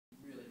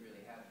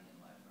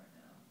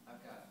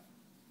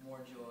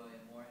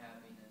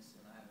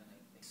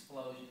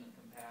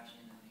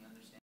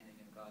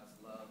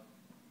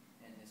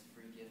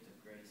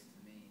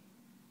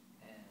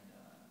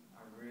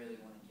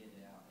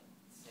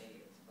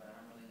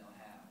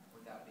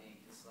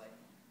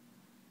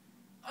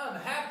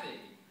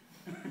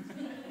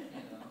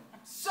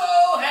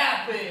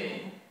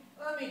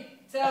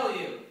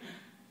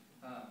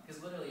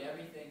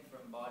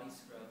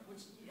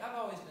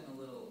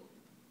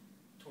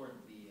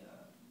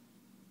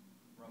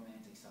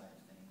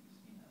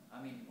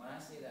I mean, when I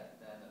say that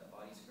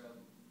body scrub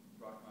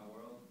rocked my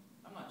world,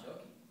 I'm not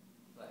joking.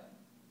 Like,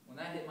 when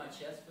that hit my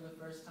chest for the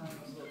first time,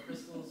 those little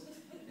crystals,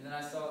 and then I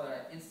saw that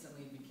I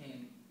instantly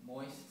became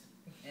moist,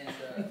 and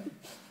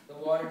the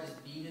water just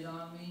beaded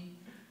on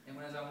me. And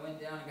as I went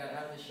down and got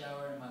out of the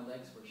shower and my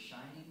legs were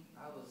shining,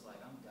 I was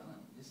like, I'm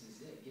done. This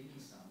is it. Give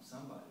me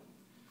somebody,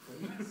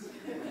 please.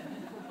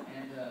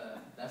 And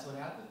that's what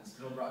happened. This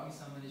girl brought me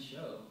some in the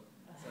show,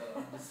 so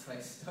I'm just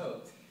like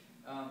stoked.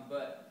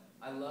 But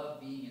I love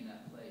being in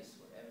that place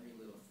where every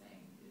little thing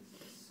is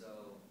just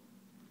so,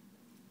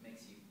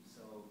 makes you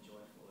so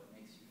joyful. It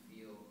makes you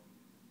feel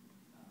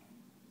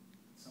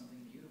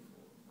something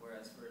beautiful.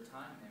 Whereas for a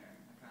time there,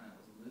 I kind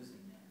of was losing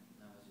that,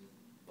 and I was just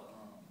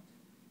bummed.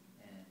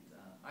 And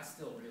I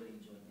still really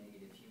enjoy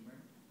negative humor.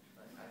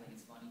 Like, I think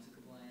it's funny to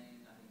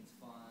complain. I think it's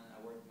fun. I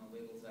work my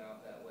wiggles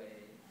out that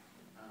way.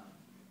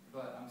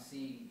 But I'm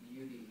seeing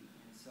beauty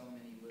in so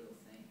many little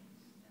things,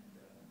 and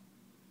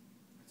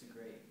it's a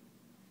great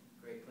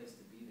place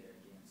to be there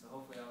again. So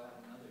hopefully I'll have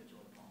another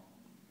joy poem,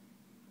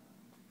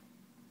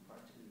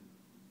 part two.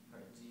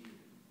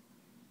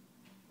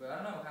 But I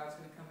don't know how it's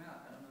going to come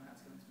out. I don't know how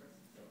it's going to express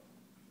itself.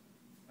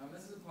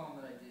 This is a poem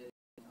that I did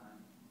one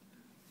time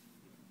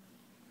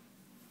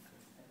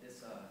at this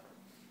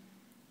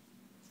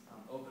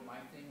open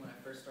mic thing when I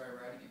first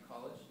started writing at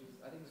college.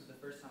 I think this was the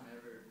second time I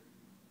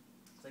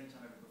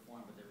ever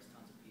performed, but there was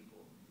tons of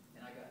people,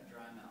 and I got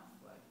dry mouth,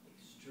 like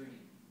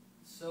extreme,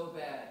 so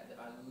bad that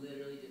I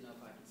literally didn't know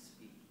if I could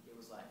speak. It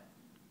was like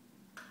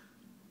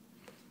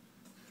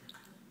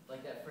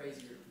that phrase,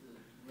 the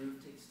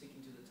roof sticking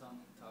to the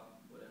tongue,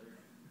 top, whatever.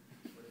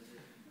 What is it?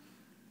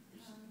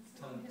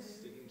 Tongue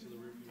sticking to the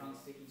roof. Tongue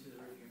sticking to the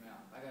roof of your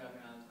mouth. I got up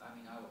and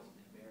I was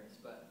embarrassed,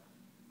 but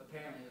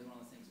apparently it was one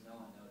of those things no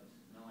one noticed.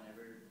 No one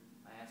ever.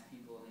 I asked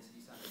people, and they said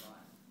you sounded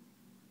fine.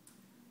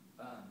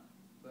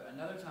 But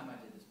another time I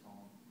did this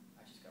poem,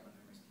 I just got my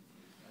memories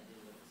confused. I did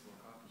it at this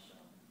little coffee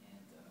shop,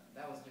 and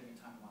that was during a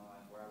time in my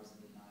life where I was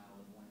in denial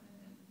of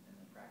women and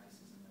the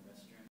practices in the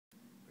restroom.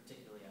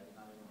 Particularly, I did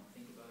not even want to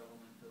think about a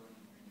woman filling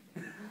or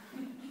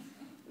anything.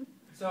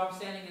 So I'm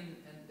standing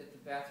at the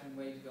bathroom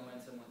waiting to go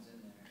in, someone's in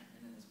there,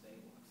 and then this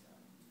babe walks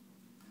out.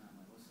 And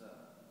I'm like, what's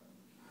up?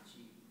 And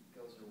she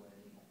goes her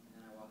way, and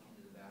then I walk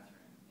into the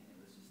bathroom, and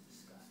it was just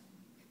disgusting.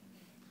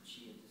 And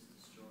she had just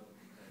destroyed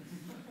the place.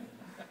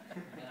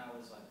 And I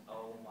was like,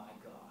 oh my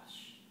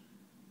gosh,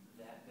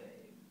 that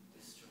babe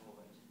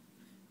destroyed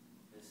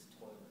this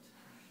toilet.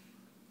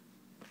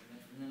 And then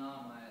from then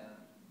on,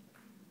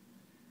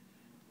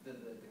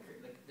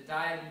 the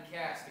diadem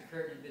cast, the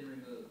curtain had been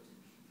removed.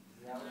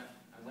 Is that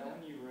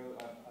when you wrote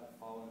I've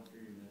fallen for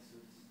your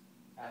misses?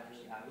 After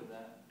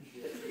that?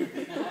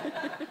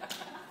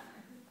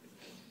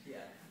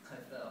 Yeah, I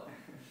fell.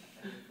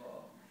 I did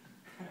fall.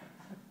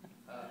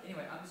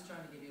 Anyway, I'm just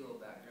trying to give you a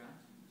little background.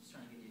 Just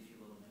trying to give you a few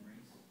little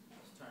memories.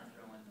 Just trying to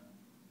throw in the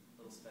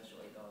little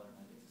special $8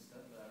 nuggets and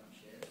stuff that I don't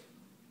share.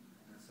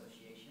 And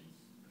associations.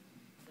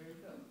 There you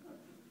go.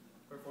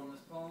 Performed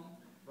this poem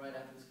right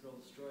after this girl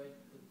destroyed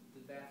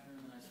the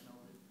bathroom, and I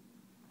smelled it.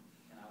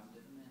 And I was a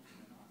different man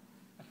from then on.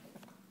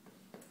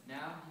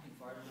 Now, you can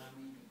fart around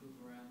me, you can poop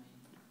around me.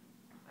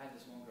 I had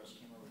this one girl,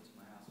 she came over to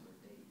my house for a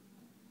date.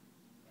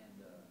 And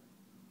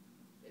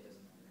it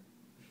doesn't matter.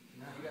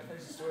 No, you got to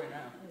finish the story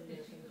now.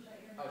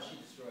 Oh,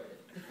 she destroyed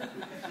it.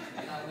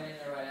 And I went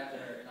in there right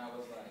after her, and I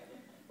was like,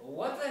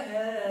 what the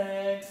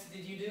heck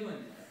did you do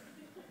in there?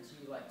 And she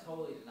was like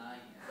totally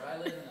denying it. But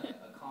I live in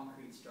a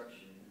concrete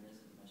structure, and there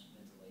isn't much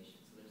ventilation,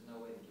 so there's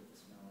no way to get the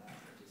smell out.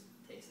 It just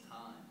takes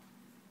time.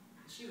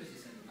 She was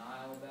just in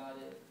denial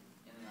about it,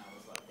 and then I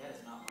was like, that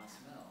is not my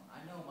smell. I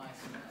know my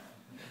smell,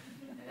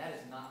 and that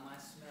is not my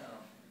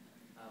smell.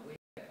 We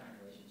had that kind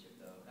of relationship,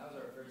 though. That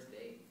was our first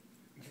date,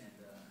 and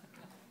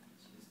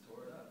she just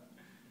tore it up.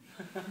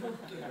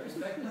 I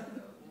respect that,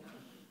 though. You know?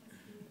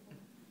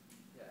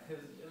 Yeah, it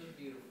was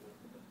beautiful.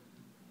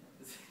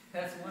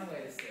 That's one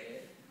way to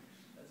say it.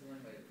 That's one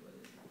way to put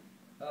it.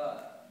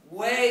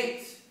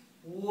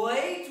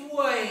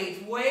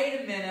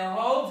 Wait a minute.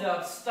 Hold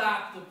up.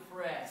 Stop the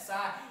press.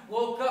 I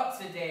woke up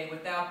today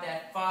without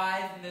that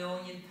 5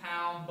 million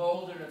pound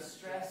boulder of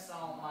stress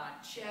on my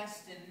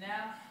chest, and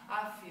now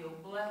I feel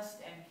blessed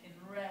and can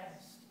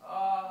rest.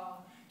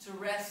 To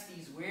rest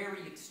these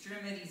weary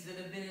extremities that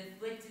have been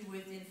inflicted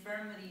with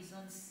infirmities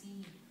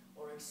unseen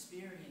or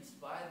experienced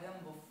by them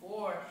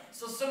before.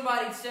 So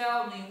somebody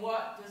tell me,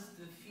 what does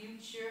the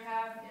future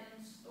have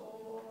in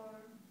store?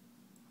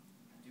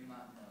 I do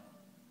not know.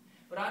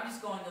 But I'm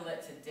just going to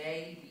let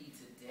today be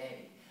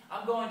today.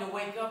 I'm going to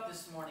wake up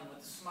this morning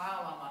with a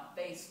smile on my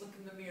face, look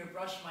in the mirror,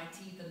 brush my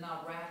teeth, and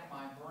not rack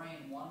my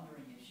brain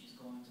wondering if she's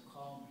going to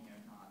call me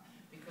or not.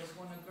 Because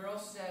when a girl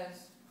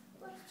says,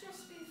 let's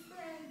just be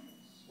friends,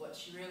 what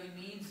she really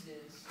means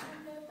is,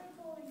 I'm never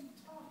going to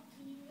talk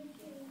to you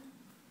again.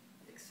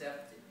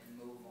 Accept it and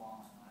move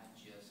on. I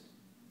just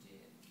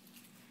did.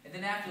 And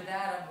then after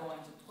that, I'm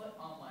going to put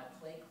on my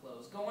play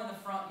clothes, go in the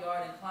front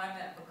yard and climb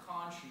that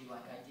pecan tree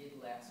like I did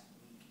last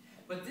week.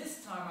 But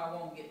this time I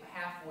won't get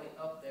halfway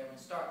up there and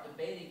start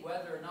debating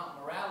whether or not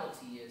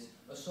morality is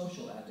a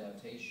social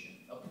adaptation,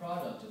 a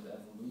product of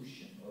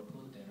evolution, or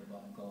put there by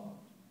God.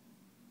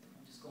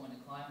 I'm just going to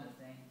climb the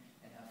thing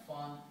and have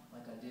fun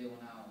like I did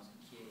when I was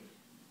a kid.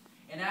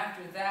 And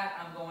after that,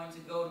 I'm going to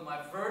go to my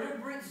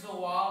vertebrate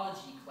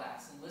zoology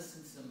class and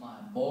listen to my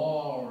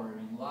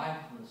boring,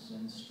 lifeless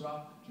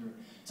instructor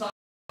talk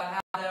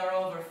about how there are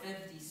over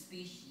 50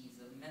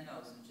 species of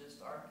minnows in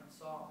just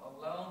Arkansas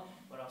alone.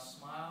 But I'll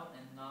smile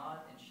and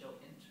nod and show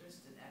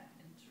interest and act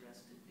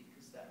interested,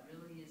 because that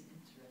really is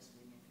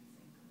interesting if you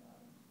think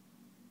about it.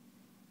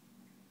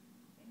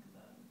 Think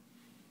about it.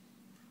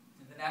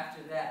 And then after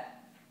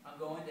that, I'm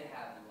going to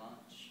have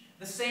lunch.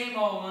 The same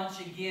old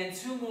lunch again.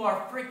 2 more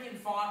freaking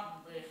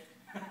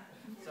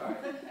Sorry.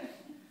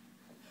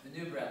 The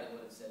new Bradley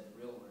would have said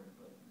the real word,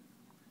 but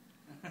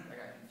I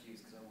got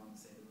confused because I wanted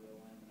to say the real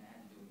one, and I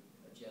had to do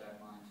a Jedi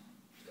mind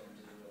going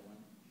to the real one,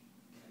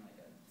 and I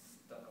got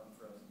stuck on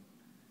Frozen.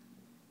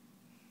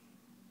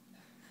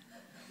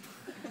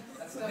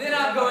 Then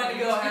I'm going to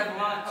go have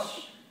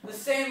lunch. The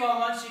same old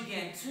lunch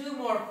again. 2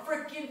 more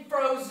freaking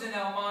frozen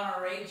El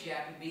Monterey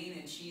Jack bean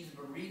and cheese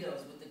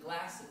burritos with a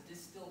glass of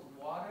distilled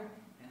water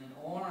and an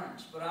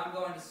orange. But I'm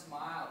going to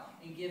smile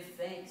and give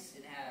thanks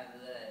and have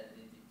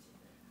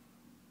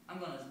I'm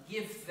going to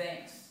give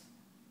thanks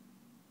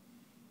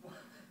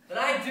that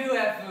I do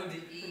have food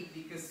to eat,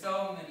 because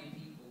so many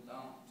people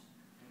don't.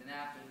 And then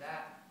after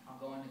that, I'm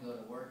going to go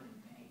to work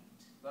and paint.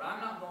 But I'm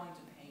not going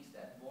to paint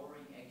that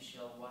boring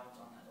eggshell white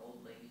on that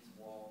old lady's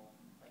wall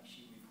like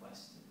she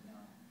requested. No.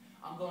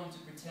 I'm going to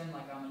pretend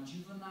like I'm a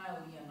juvenile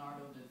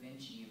Leonardo da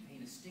Vinci and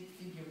paint a stick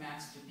figure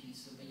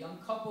masterpiece of a young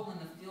couple in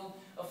a field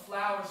of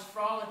flowers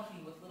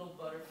frolicking with little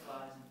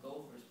butterflies and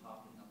gophers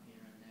popping up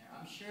here and there.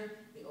 I'm sure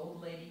the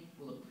old lady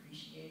will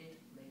appreciate it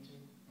later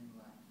in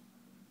life.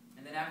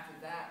 And then after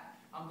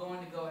that, I'm going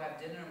to go have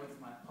dinner with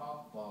my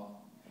pawpaw.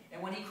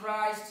 And when he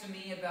cries to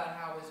me about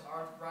how his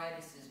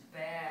arthritis is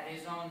bad,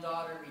 his own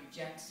daughter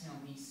rejects him,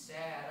 he's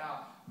sad,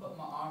 I'll put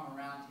my arm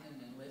around him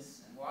and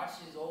listen. Watch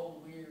his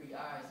old weary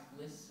eyes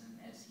glisten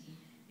as he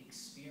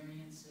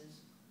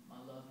experiences my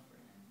love for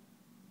him.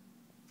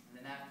 And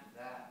then after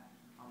that,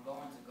 I'm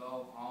going to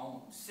go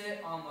home,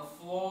 sit on the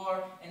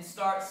floor, and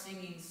start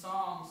singing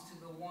songs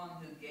to the one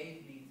who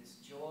gave me this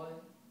joy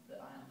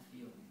that I am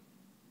feeling.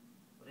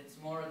 But it's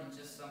more than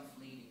just some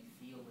fleeting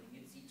feeling.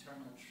 It's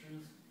eternal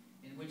truth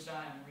in which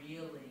I am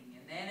reeling.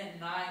 And then at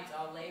night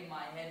I'll lay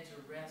my head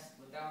to rest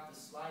without the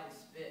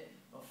slightest bit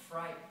of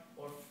fright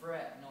or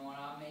fret,